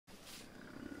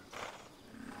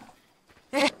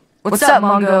What's up,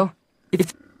 Mongo?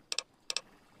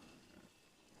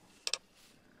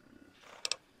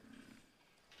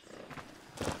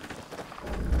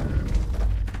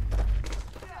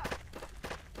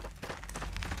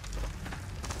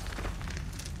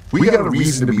 We got a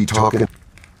reason to be talking.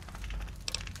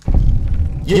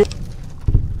 Yeah.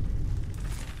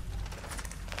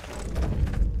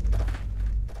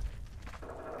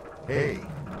 Hey.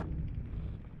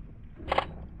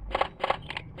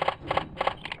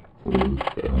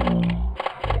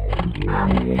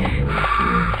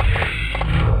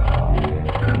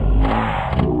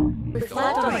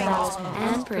 Reflect on that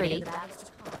and pretty.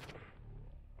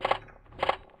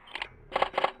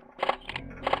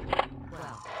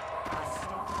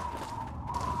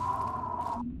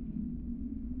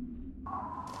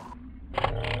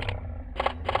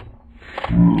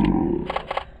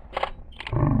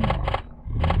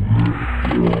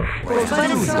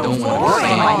 Don't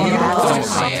worry, don't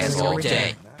say it all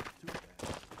day.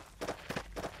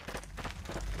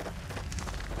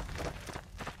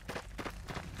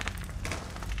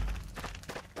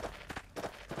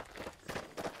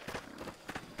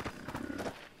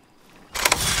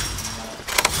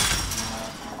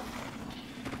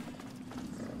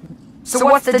 So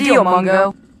what's the deal,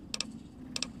 Mongo?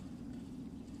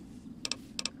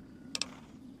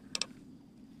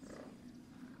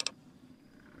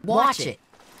 Watch it.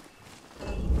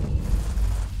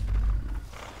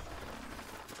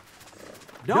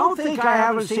 Don't think I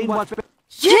haven't seen what's been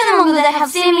You're the Mongo that have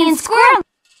Sammy and Squirrel.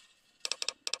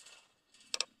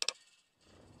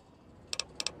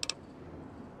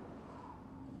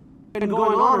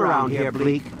 going on around here,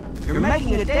 Bleak. You're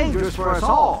making it dangerous for us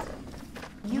all.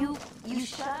 You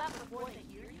shut up before they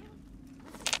hear you?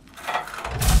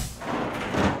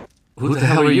 Who the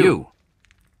hell are you?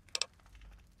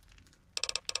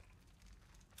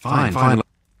 Fine. Fine,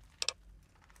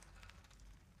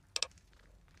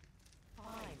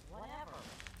 whatever.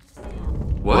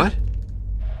 What?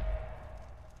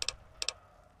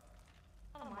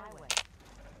 Out of my way.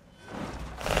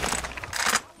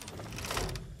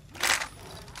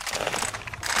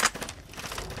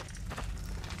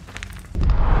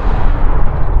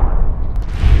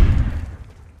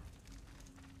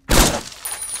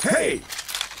 Hey!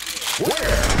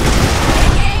 Where?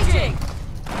 Engaging!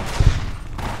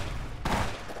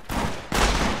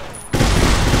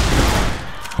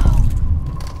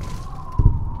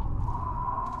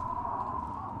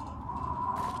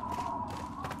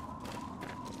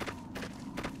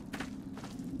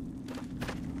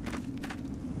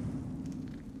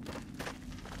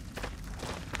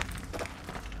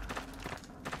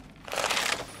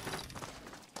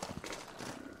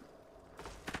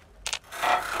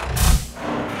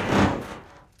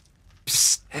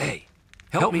 Psst, hey,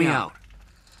 help me out.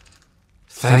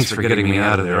 Thanks for getting me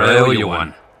out of there. I owe you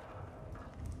one.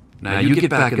 Now you get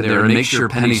back in there and make sure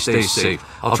Penny stays safe.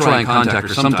 I'll try and contact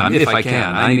her sometime if I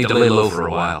can. I need to lay low for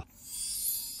a while.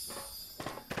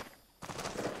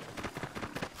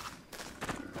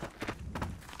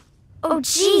 Oh,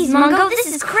 jeez, Mongo, this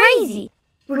is crazy.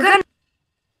 We're gonna...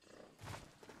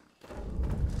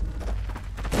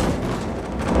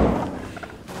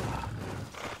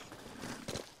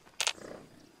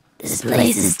 This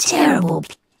place is terrible.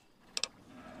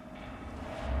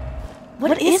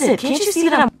 What is it? Can't you see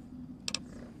that I'm...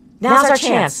 Now's our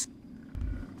chance.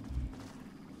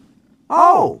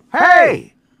 Oh,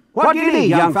 hey! What do you need,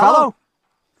 young fellow?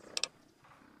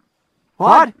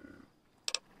 What?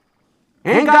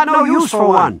 Ain't got no use for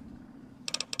one.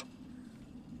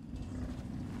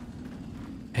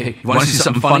 Hey, you want to see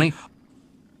something funny?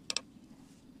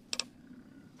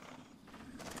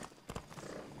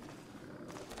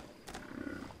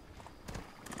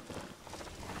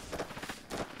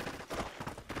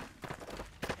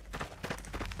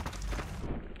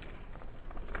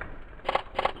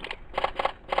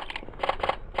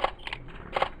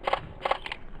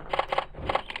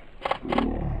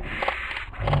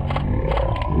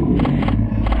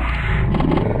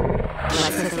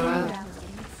 Let's hit the road.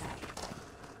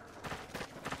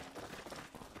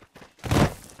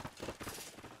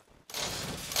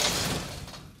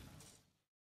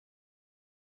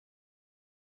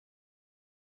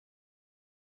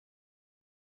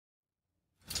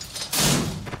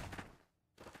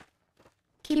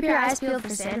 Keep your eyes peeled for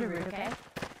Sandaroot, okay?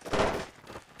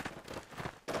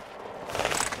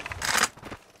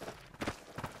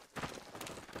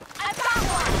 I found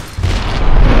one!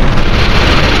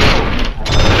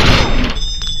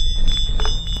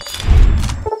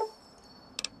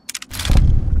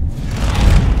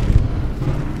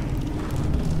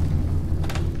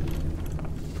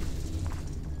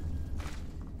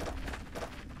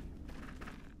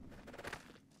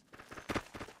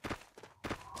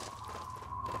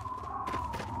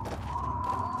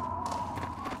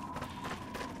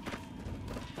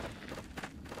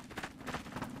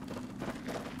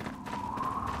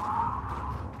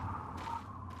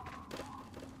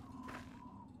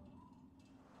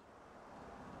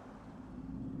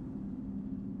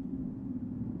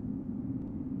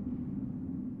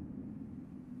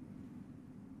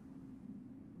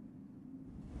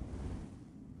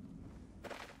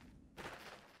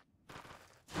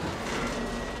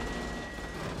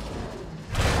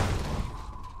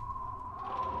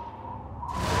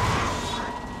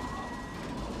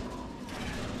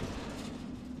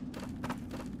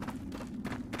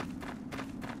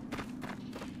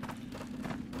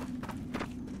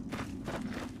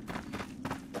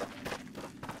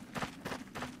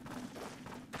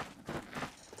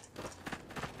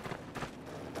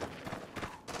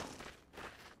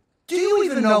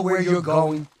 even know where you're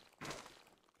going?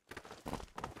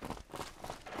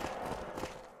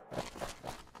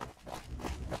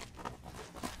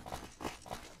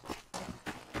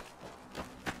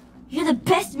 You're the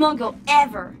best Mungo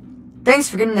ever! Thanks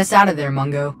for getting us out of there,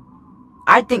 Mungo.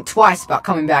 I'd think twice about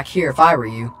coming back here if I were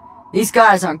you. These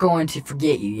guys aren't going to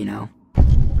forget you, you know.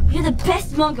 You're the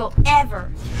best Mungo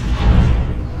ever!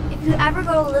 If you ever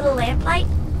go to Little Lamplight,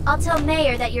 I'll tell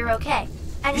Mayor that you're okay.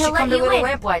 And You he'll should come let to you Little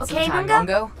in. Lamplight Okay, sometime,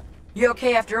 Mungo? Mungo? You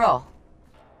okay after all?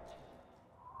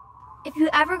 If you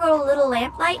ever go to Little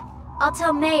Lamplight, I'll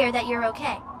tell Mayor that you're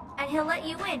okay. And he'll let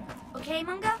you in. Okay,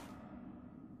 Mungo?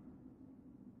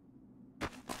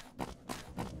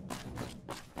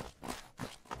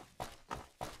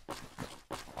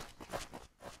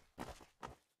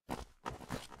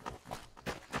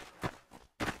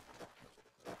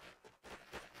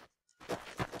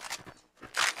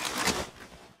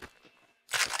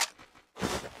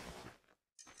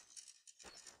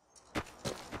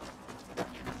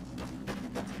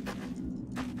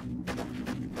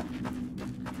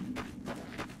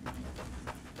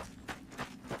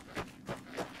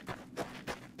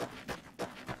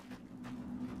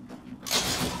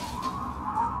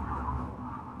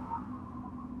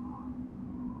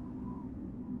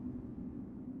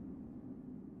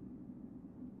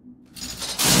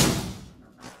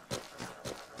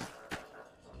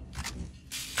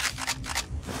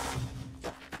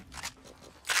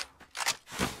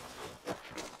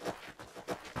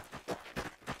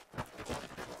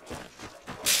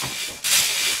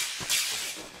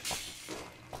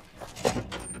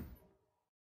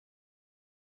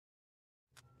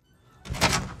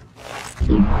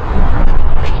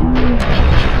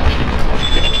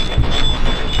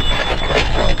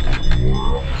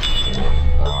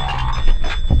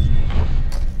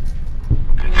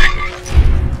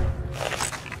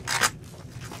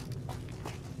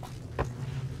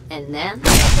 And then the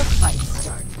fight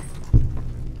started.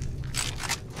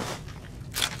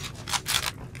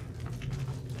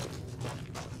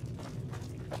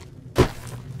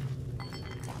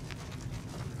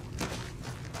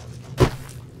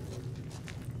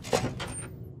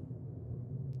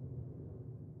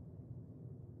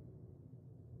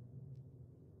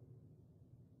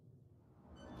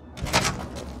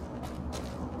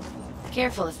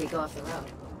 Careful if we go off the road.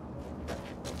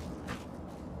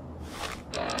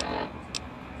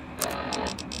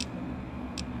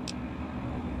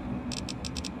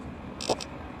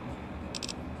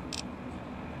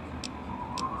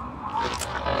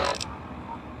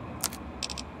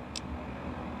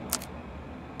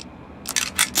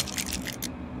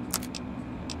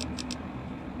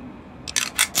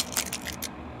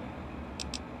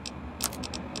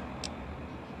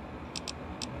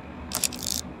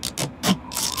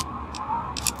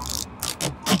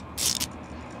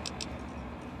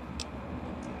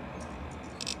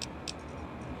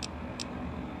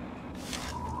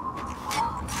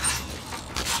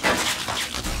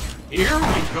 Here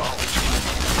we go.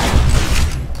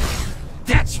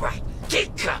 That's right.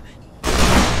 Keep coming.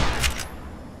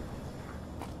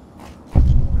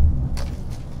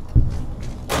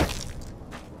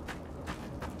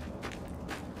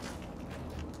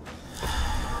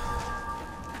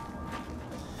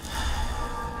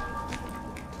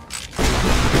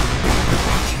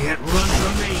 Can't run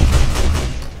from me.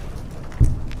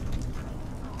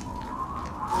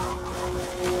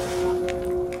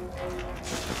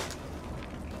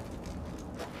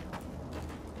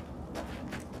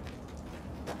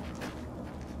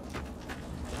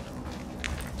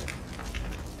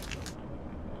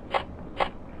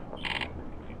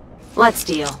 Let's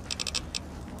deal.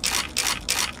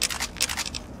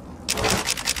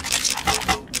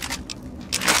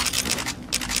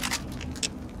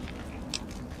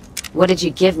 What did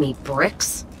you give me,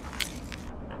 bricks?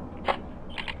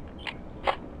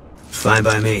 Fine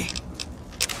by me.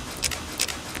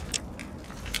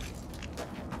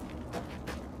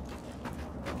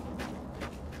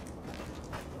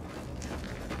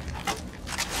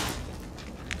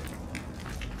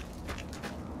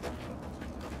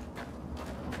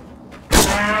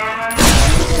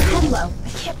 Hello, I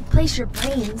can't replace your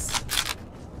brains.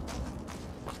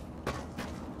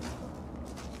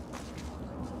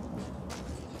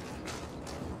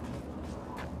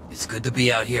 It's good to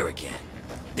be out here again.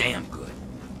 Damn good.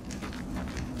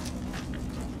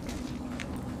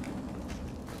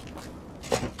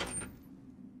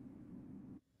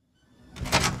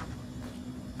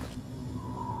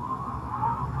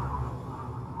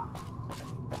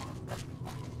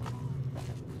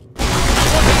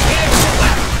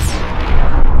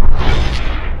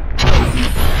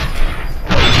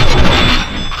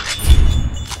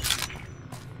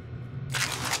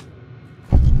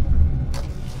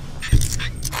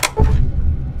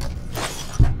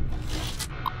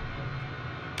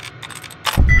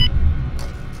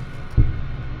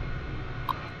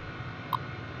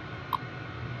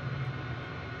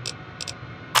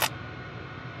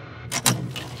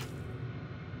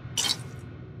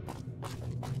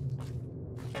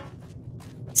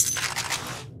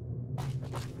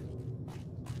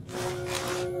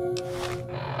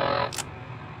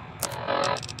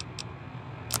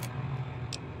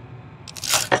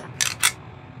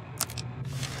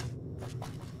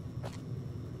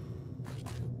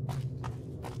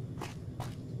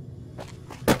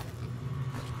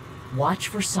 Watch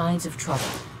for signs of trouble.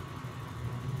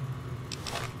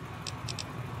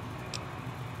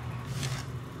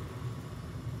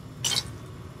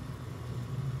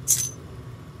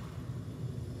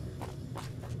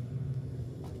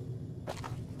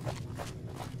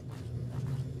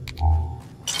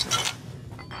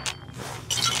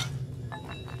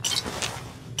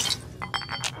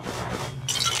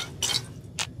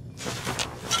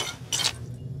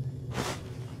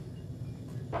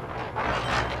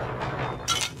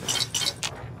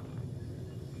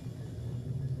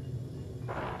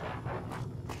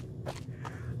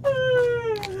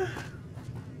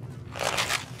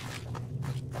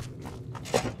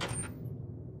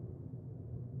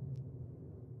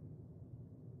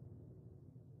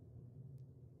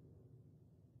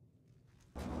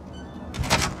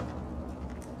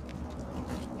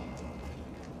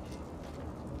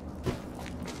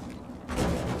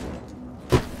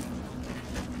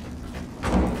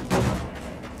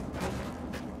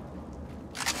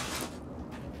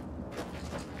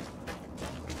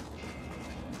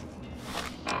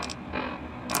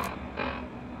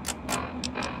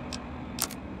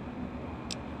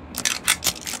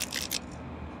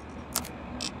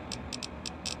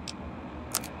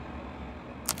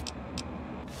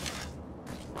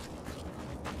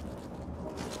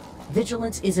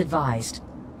 Vigilance is advised.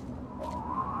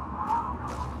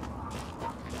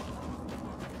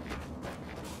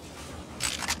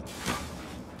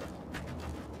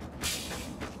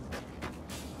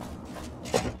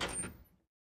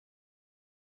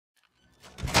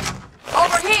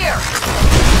 Over here!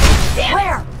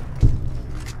 Where?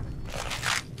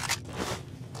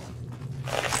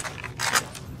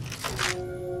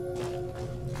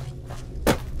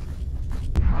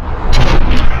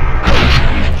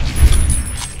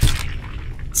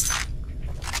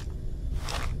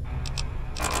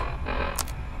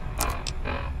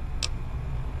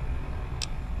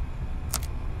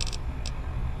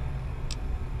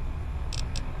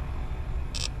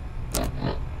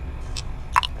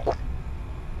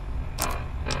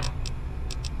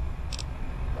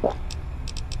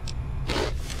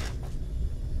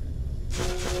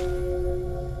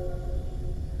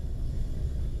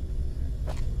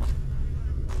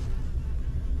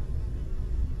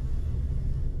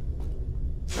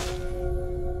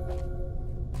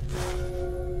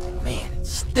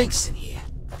 Stinks in here.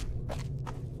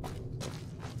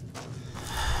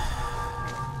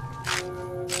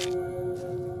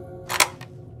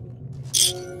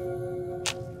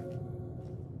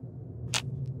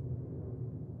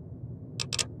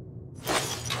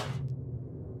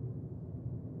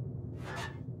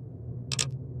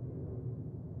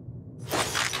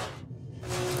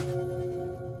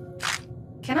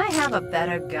 Can I have a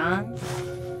better gun?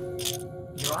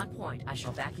 You're on point. I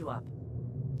shall back you up.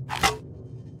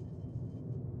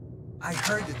 I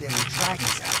heard that there were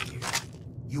dragons out here.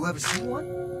 You ever see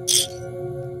one?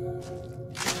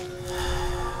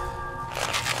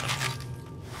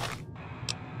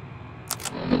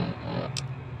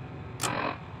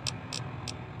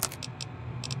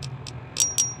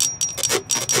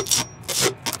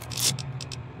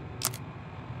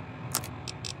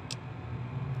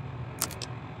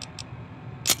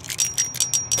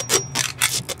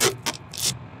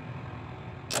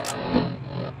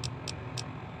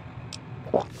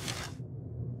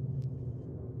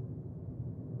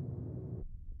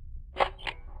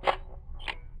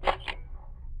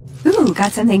 Ooh,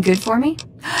 got something good for me?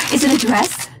 Is it a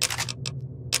dress?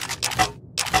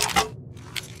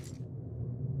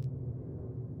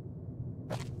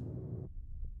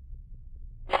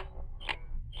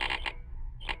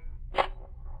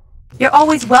 You're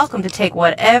always welcome to take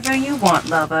whatever you want,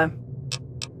 lover.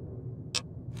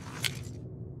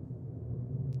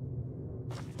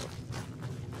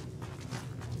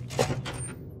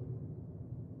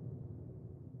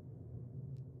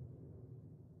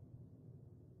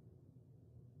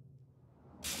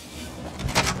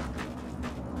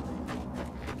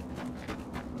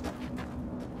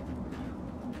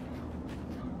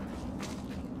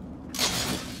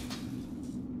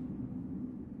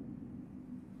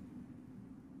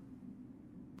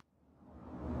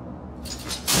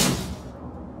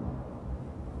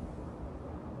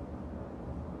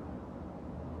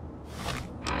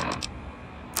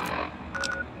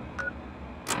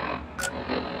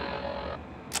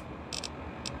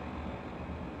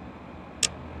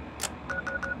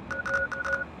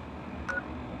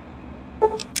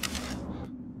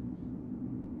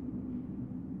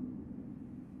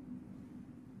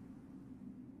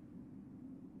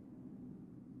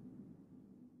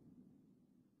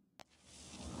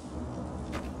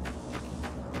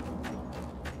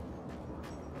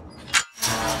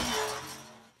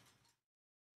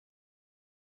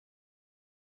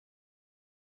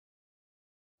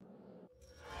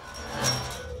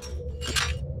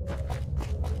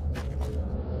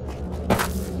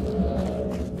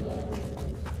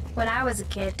 When I was a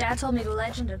kid, Dad told me the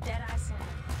legend of Deadeye Santa.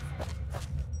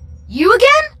 You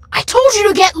again? I told you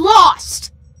to get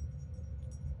lost!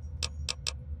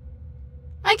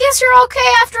 I guess you're okay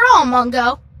after all,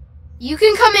 Mungo. You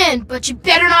can come in, but you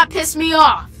better not piss me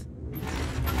off.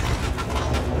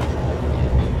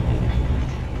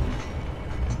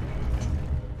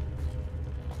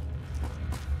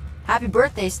 Happy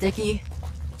birthday, Sticky.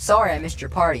 Sorry I missed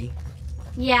your party.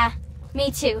 Yeah,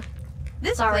 me too.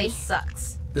 This Sorry. place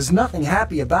sucks. There's nothing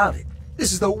happy about it.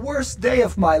 This is the worst day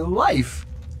of my life.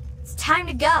 It's time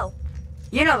to go.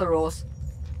 You know the rules.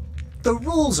 The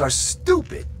rules are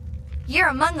stupid. You're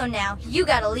a Mungo now. You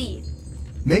gotta leave.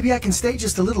 Maybe I can stay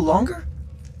just a little longer?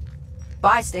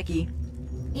 Bye, Sticky.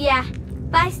 Yeah.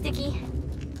 Bye, Sticky.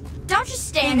 Don't just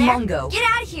stand Hey, there. Mungo. Get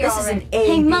out of here This is already. an A,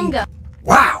 Hey, B. Mungo.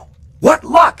 Wow! What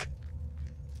luck!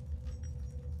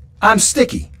 I'm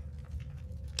Sticky.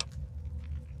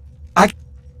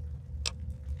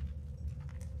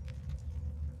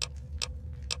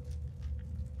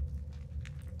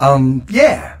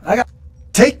 Yeah, I got...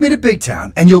 Take me to Big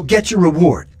Town, and you'll get your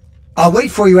reward. I'll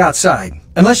wait for you outside,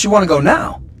 unless you want to go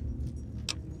now.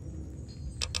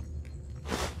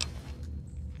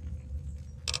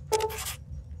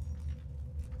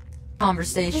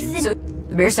 Conversation. So,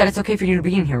 the bear said it's okay for you to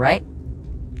be in here, right?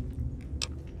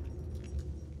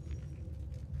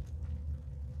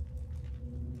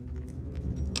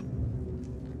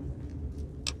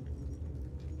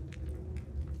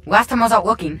 Last time I was out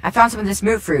looking, I found some of this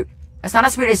moot fruit. It's not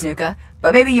as sweet as Nuka,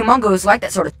 but maybe you Mungos like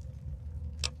that sort of...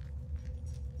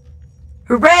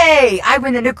 Hooray! I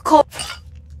win the Nuka Cola...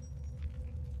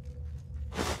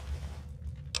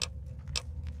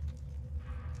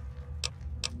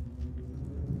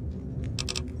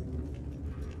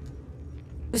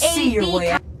 See your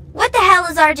way out. What the hell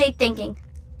is RJ thinking?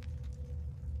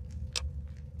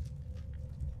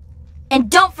 And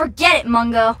don't forget it,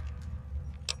 Mungo.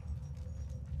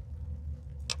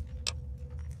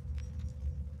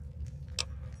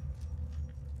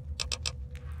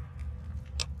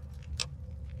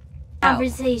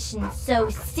 Conversation, so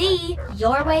see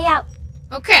your way out.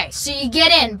 Okay, so you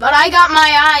get in, but I got my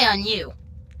eye on you.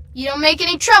 You don't make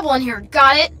any trouble in here,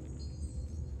 got it?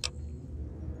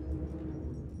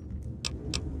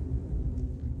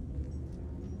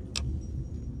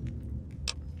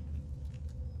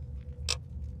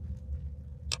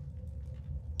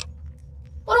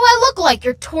 What do I look like,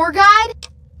 your tour guide?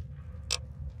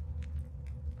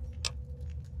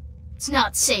 It's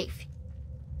not safe.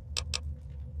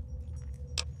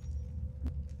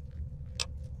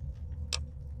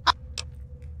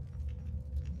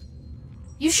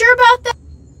 You sure about that?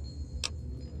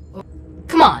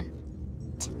 Come on.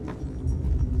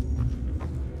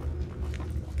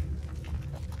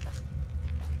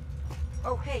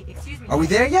 Oh, hey, excuse me. Are we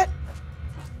there yet?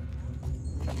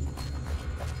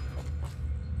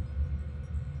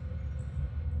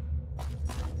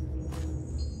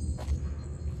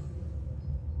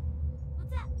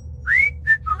 What's up?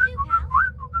 How do, pal?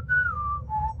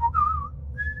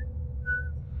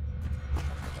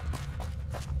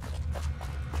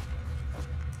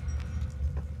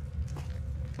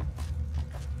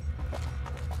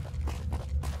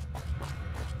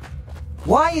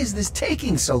 Why is this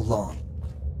taking so long?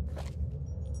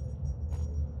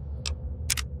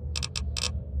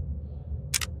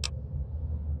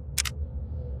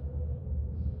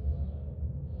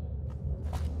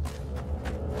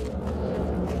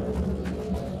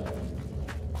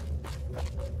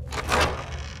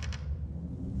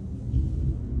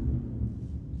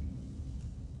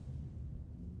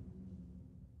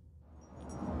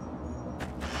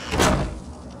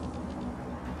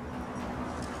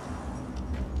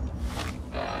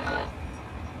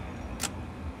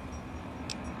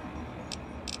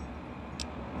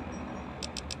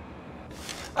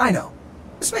 I know.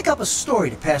 Let's make up a story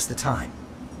to pass the time.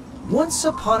 Once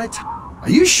upon a time... Are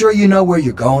you sure you know where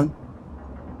you're going?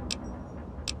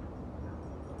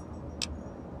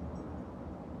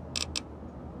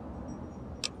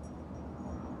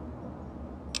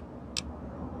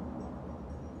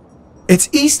 It's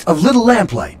east of Little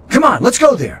Lamplight. Come on, let's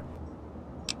go there.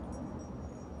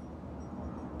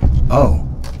 Oh,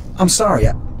 I'm sorry.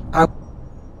 I...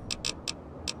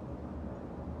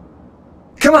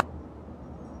 Come on.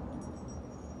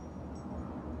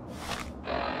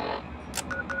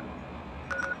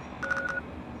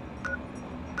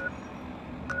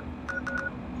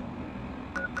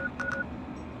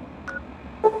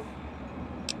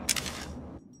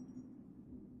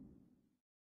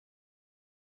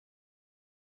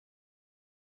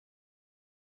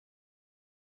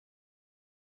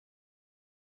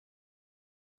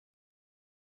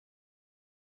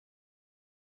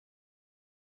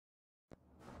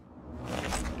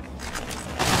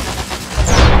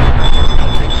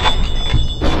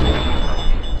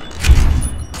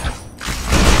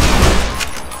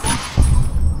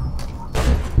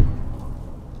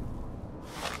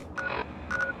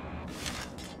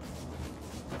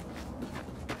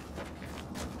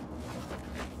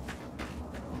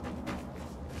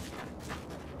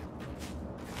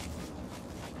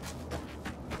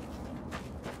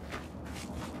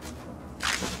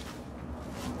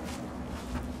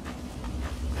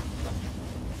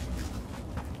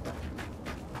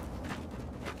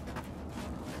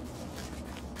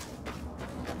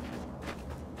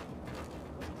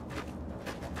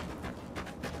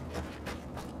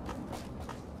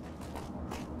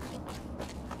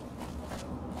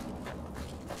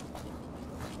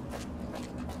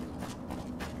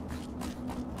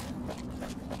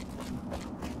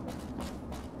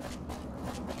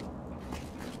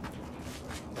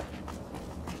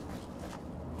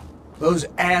 Those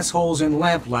assholes in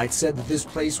Lamplight said that this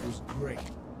place was great.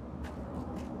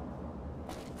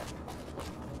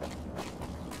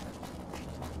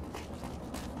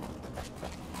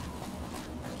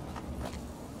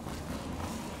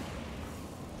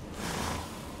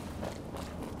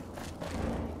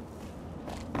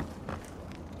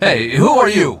 Hey, who are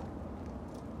you?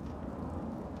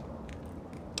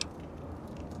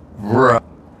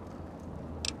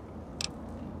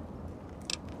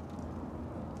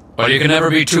 Well, you can never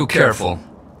be too careful.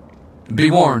 Be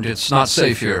warned, it's not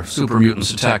safe here. Super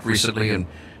mutants attacked recently and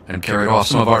carried off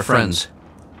some of our friends.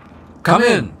 Come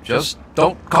in, just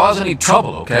don't cause any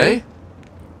trouble, okay?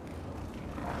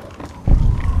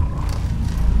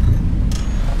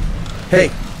 Hey,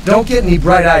 don't get any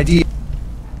bright ideas.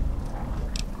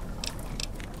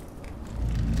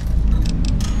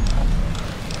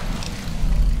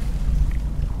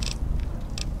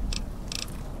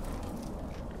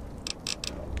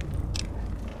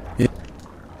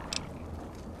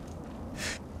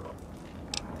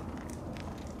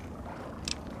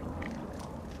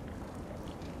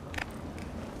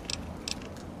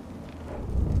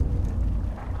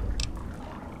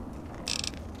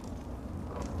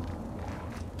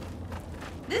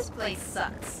 This place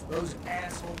sucks. Those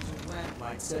assholes in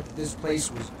Lamplight said that this place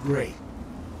was great.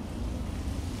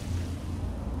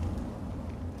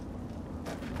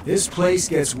 This place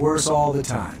gets worse all the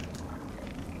time.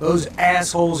 Those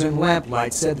assholes in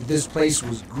Lamplight said that this place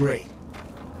was great.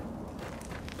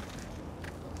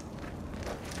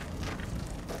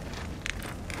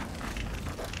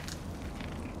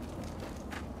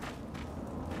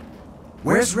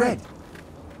 Where's Red?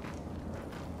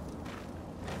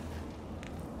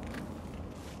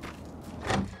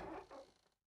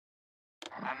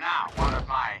 And now, one of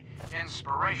my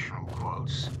inspirational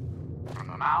quotes from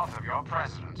the mouth of your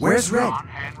president. Where's Red? John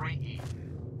Henry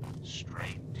Eaton.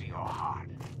 Straight to your heart.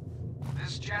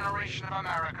 This generation of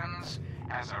Americans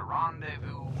has a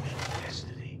rendezvous with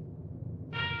destiny.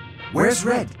 Where's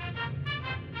Red?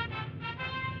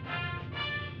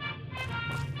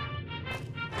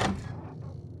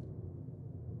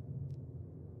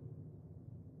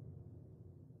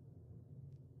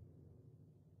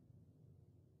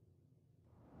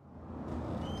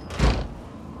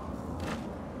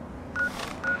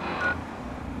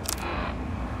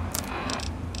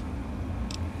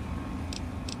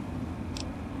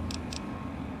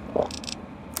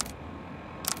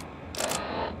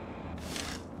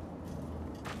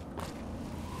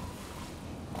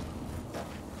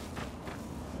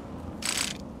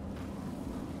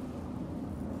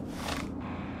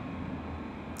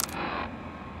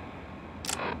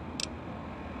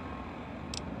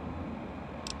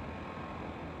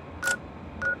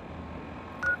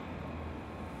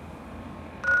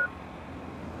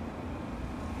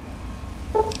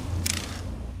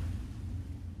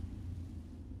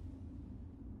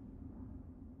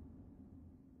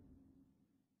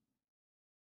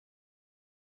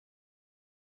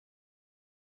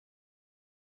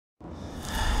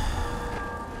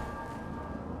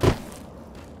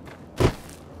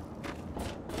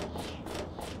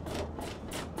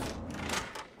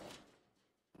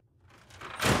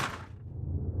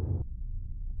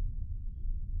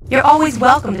 You're always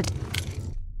welcome to...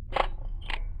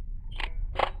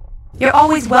 You're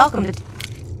always welcome to...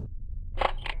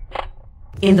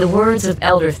 In the words of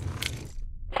Elder...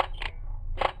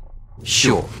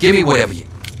 Sure, give me whatever you...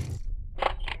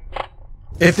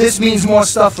 If this means more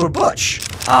stuff for Butch,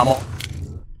 I'm all...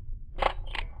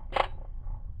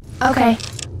 Okay.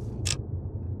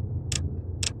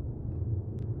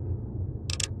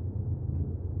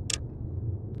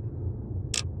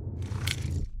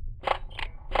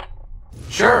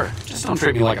 Sure, just don't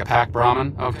treat me like a pack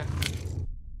Brahmin, okay?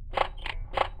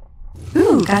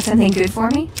 Ooh, got something good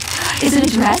for me? Is it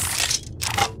a dress?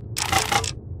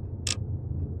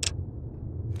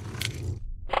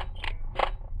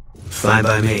 Fine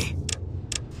by me.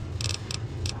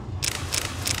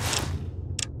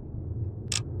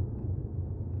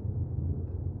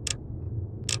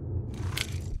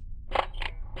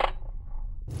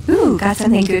 Ooh, got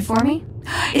something good for me?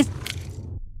 Is...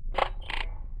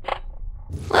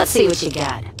 Let's see what you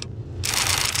got.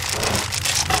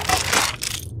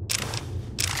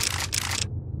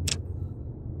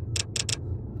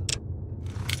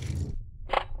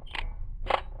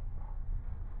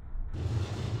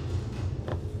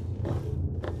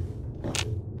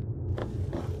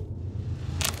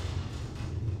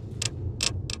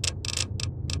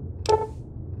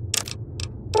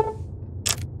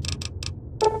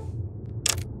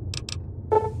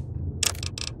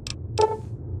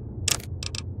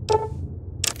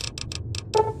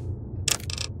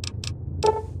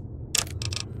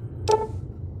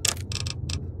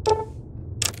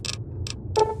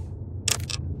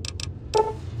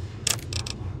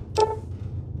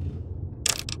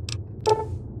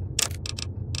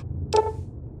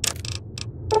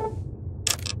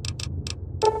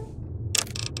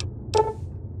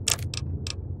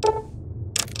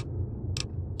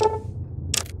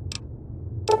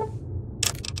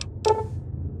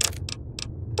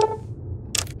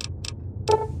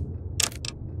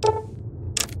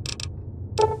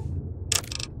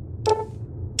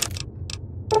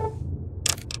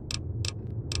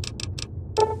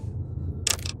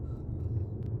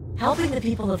 Helping the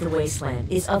people of the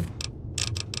wasteland is of...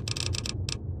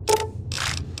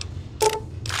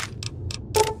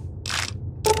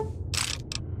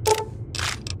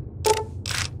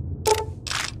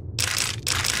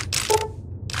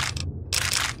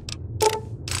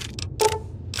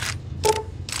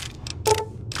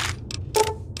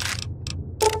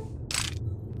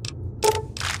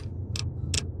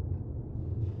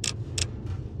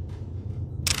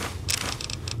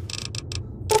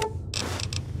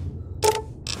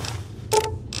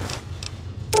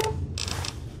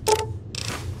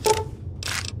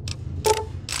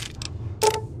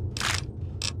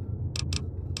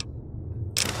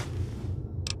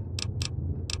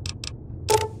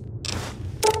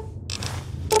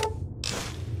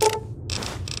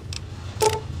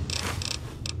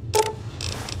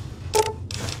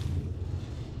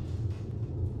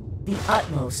 the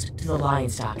utmost to the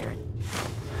Lion's Doctrine.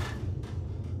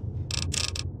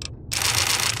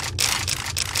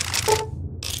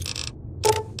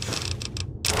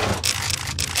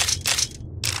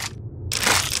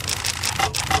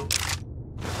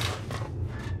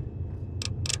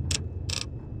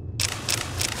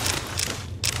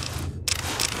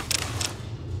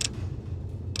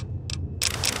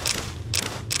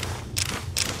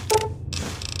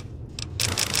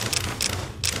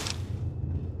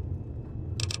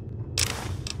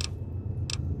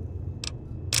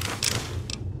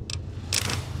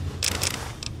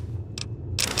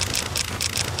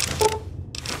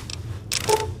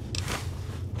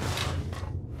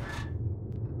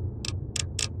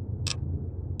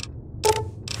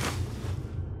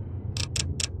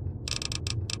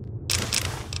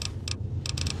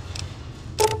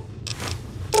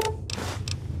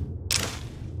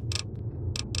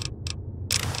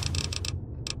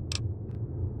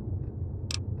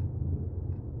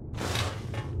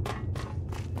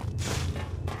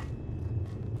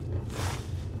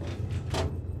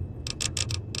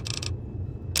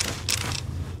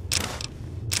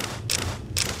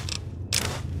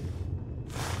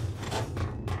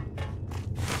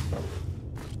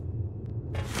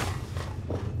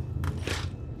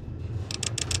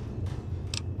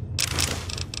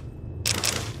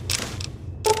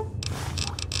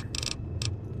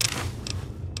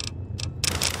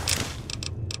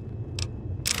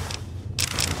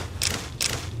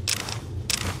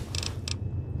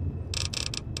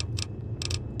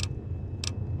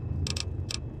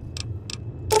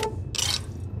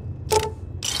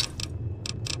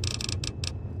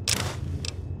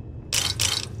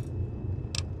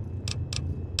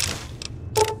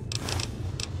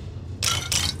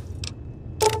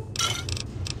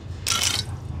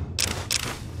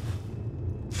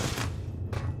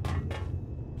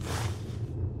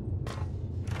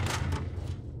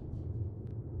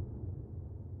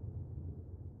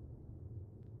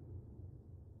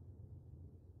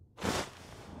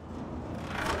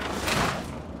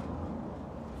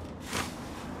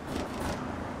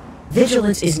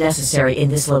 Vigilance is necessary in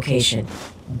this location.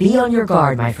 Be on your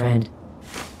guard, my friend.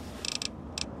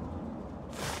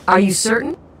 Are you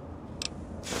certain?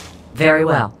 Very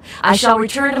well. I shall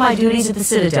return to my duties at the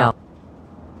Citadel.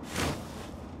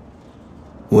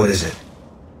 What is it?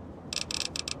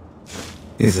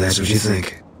 If that's what you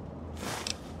think.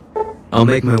 I'll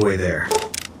make my way there.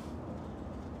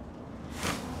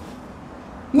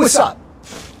 What's up?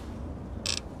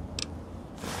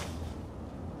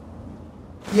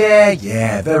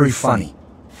 Yeah, very funny.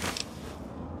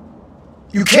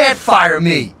 You can't fire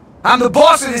me. I'm the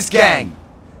boss of this gang.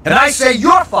 And I say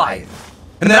you're fired.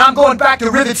 And then I'm going back to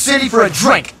Rivet City for a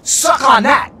drink. Suck on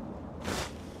that.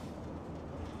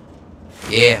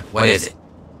 Yeah, what is it?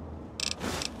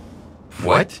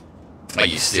 What? Are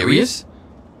you serious?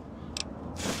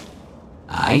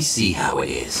 I see how it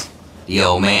is. The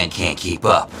old man can't keep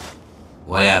up.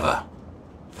 Whatever.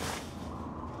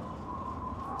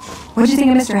 What'd you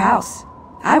think of Mr. House?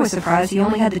 I was surprised he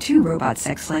only had the 2 robot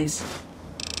sex slaves.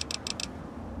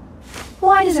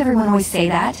 Why does everyone always say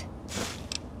that?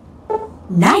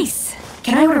 Nice!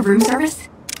 Can I order room service?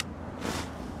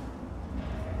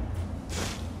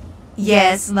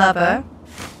 Yes, lover.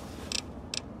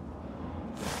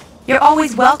 You're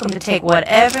always welcome to take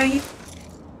whatever you...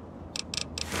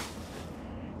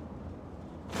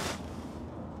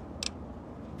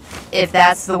 If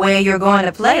that's the way you're going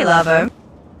to play, lover.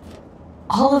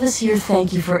 All of us here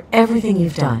thank you for everything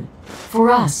you've done. For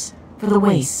us, for the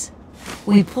Wastes.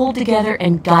 We pulled together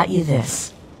and got you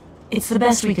this. It's the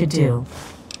best we could do.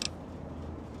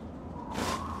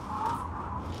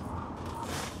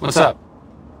 What's up?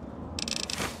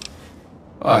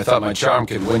 Oh, I thought my charm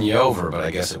could win you over, but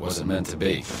I guess it wasn't meant to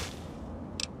be.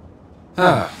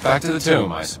 Back to the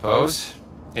tomb, I suppose.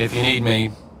 If you need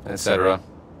me, etc.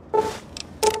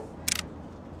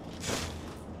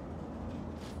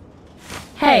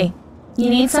 Hey, you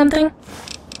need something?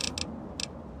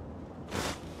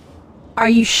 Are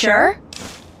you sure?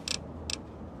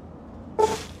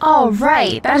 Oh,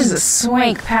 right, that is a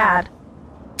swank pad.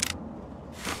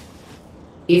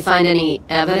 You find any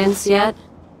evidence yet?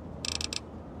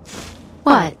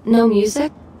 What, no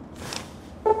music?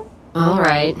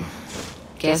 Alright.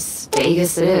 Guess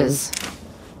Vegas it is.